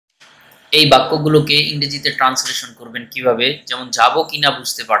এই বাক্যগুলোকে ইংরেজিতে ট্রান্সলেশন করবেন কিভাবে, যেমন যাব কিনা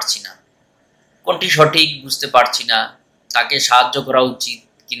বুঝতে পারছি না, কোনটি সঠিক বুঝতে পারছি না, তাকে সাহায্য করা উচিত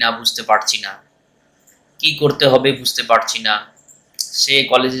কিনা বুঝতে পারছি না, কি করতে হবে বুঝতে পারছি না, সে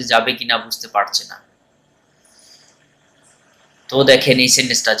কলেজে যাবে কিনা বুঝতে পারছে না। তো দেখেন এই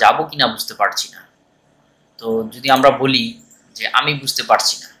সেন্টেন্সটা যাব কিনা বুঝতে পারছি না। তো যদি আমরা বলি যে আমি বুঝতে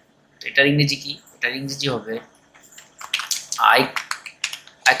পারছি না, তো এটার ইংরেজি কি? এটার ইংরেজি হবে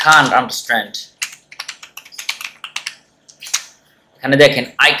I can't understand। এখানে দেখেন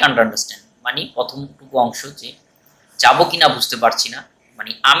I can't understand মানে প্রথমটুকু অংশ যে যাব কিনা বুঝতে পারছি না,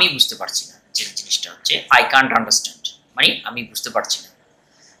 মানে আমি বুঝতে পারছি না, যে জিনিসটা হচ্ছে I can't understand মানে আমি বুঝতে পারছি না।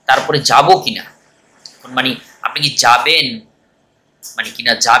 তারপরে যাব কিনা, মানে আপনি কি যাবেন, মানে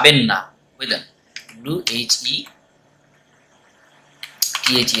কিনা যাবেন না, ওয়েদার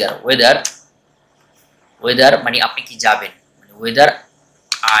WHETHER ওয়েদার, ওয়েদার মানে আপনি কি যাবেন, মানে ওয়েদার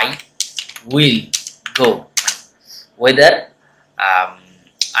I will go, মানে ওয়েদার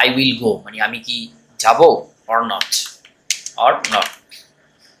I will go মানে আমি কি যাব, or not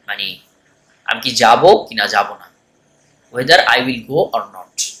মানে আমি কি যাব কিনা যাব না, whether I will go or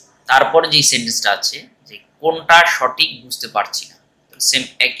not। তারপরে যে সেন্টেন্সটা আছে যে কোনটা সঠিক বুঝতে পারছি না, সেম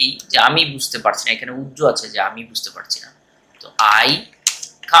একই, যে আমি বুঝতে পারছি না, এখানে উজ্জ্ব আছে যে আমি বুঝতে পারছি না, তো I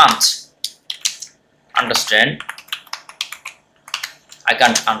can't understand, I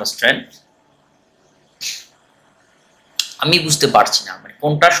can't understand আমি বুঝতে পারছি না, মানে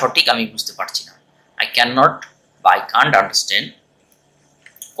কোনটা সঠিক আমি বুঝতে পারছি না, I cannot বা I can't understand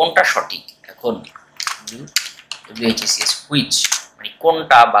কোনটা সঠিক। এখন which মানে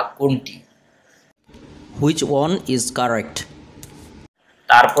কোনটা বা কোনটি, which one is correct।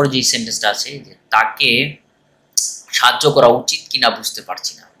 তারপর যে সেন্টেন্সটা আছে যে তাকে সাহায্য করা উচিত কিনা বুঝতে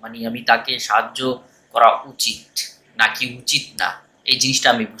পারছি না, মানে আমি তাকে সাহায্য করা উচিত নাকি উচিত না, এই জিনিসটা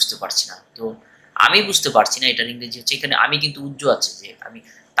আমি বুঝতে পারছি না। তো আমি বুঝতে পারছি না এটার ইংরেজি হচ্ছে, এখানে আমি কিন্তু উজ্জ্ব আছে যে আমি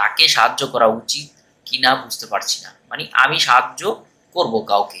তাকে সাহায্য করা উচিত কিনা বুঝতে পারছি না, মানে আমি সাহায্য করব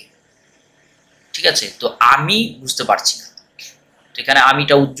কাউকে, ঠিক আছে। তো আমি বুঝতে পারছি না, তো এখানে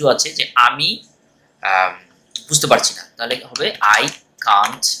আমিটা উজ্জ্ব আছে যে আমি বুঝতে পারছি না, তাহলে হবে I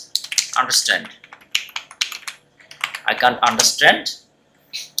can't understand, I can't understand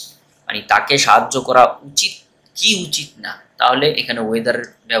মানে তাকে সাহায্য করা উচিত কি উচিত না, তাহলে এখানে ওয়েদার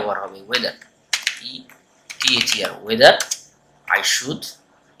ব্যবহার হবে, weather weather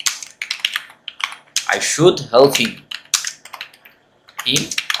I should help him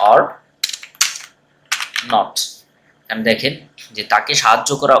or not। কারণ দেখেন যে তাকে সাহায্য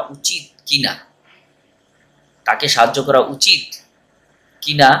করা উচিত কিনা, তাকে সাহায্য করা উচিত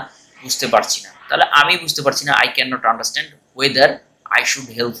কিনা বুঝতে পারছি না, তাহলে আমি বুঝতে পারছি না I cannot understand whether I should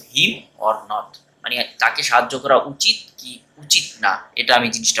help him or not, মানে তাকে সাহায্য করা উচিত কি উচিত না, এটা আমি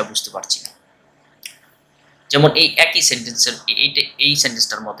জিনিসটা বুঝতে পারছি না। যেমন এই একই সেন্টেন্সের এই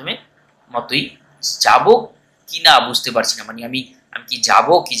সেন্টেন্সটার মতোই যাব কিনা বুঝতে পারছি না, মানে আমি কি যাব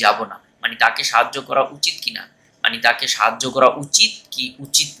কি যাব না, মানে তাকে সাহায্য করা উচিত কিনা, মানে তাকে সাহায্য করা উচিত কি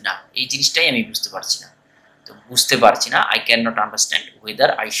উচিত না, এই জিনিসটাই আমি বুঝতে পারছি না। তো বুঝতে পারছি না I cannot understand whether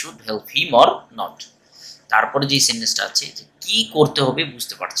I should help him or not। তারপরে যে সেন্টেন্সটা আছে যে কি করতে হবে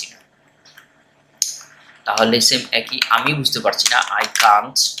বুঝতে পারছি না, তাহলে সেম একই, আমি বুঝতে পারছি না I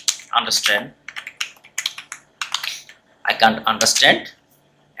can't understand,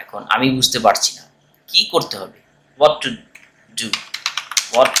 এখন আমি বুঝতে পারছি না কি করতে হবে, what to do,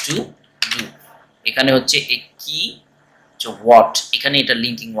 এখানে হচ্ছে এই কি what, এখানে এটা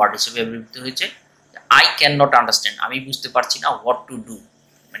লিঙ্কিং ওয়ার্ড হিসেবে ব্যবহৃত হয়েছে। I cannot understand আমি বুঝতে পারছি না what to do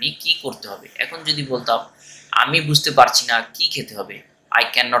মানে কি করতে হবে। এখন যদি বলতাম আমি বুঝতে পারছি না কি খেতে হবে, I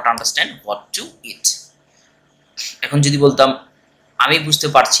cannot understand what to eat। এখন যদি বলতাম আমি বুঝতে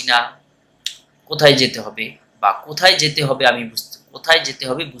পারছি না কোথায় যেতে হবে, বা কোথায় যেতে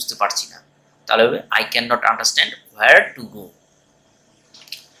হবে বুঝতে পারছি না, তাহলে হবে I cannot understand where to go।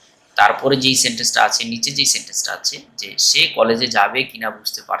 তারপরে যেই সেন্টেন্সটা আছে, নিচে যেই সেন্টেন্সটা আছে যে সে কলেজে যাবে কিনা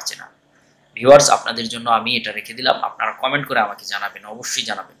বুঝতে পারছে না। ভিউয়ার্স, আপনাদের জন্য আমি এটা রেখে দিলাম, আপনারা কমেন্ট করে আমাকে জানাবেন, অবশ্যই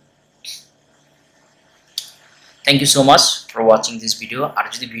জানাবেন। Thank you so much for watching this video. আর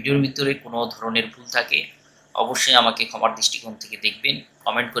যদি ভিডিওর ভিতরে কোনো ধরনের ভুল থাকে অবশ্যই আমাকে ক্ষমার দৃষ্টিকোণ থেকে দেখবেন,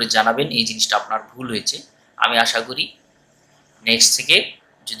 কমেন্ট করে জানাবেন এই জিনিসটা আপনার ভুল হয়েছে। আমি আশা করি নেক্সট থেকে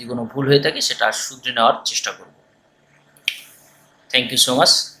যদি কোনো ভুল হয়ে থাকে সেটা শুধরে নেওয়ার চেষ্টা করব। Thank you so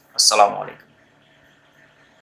much. আসসালামু আলাইকুম।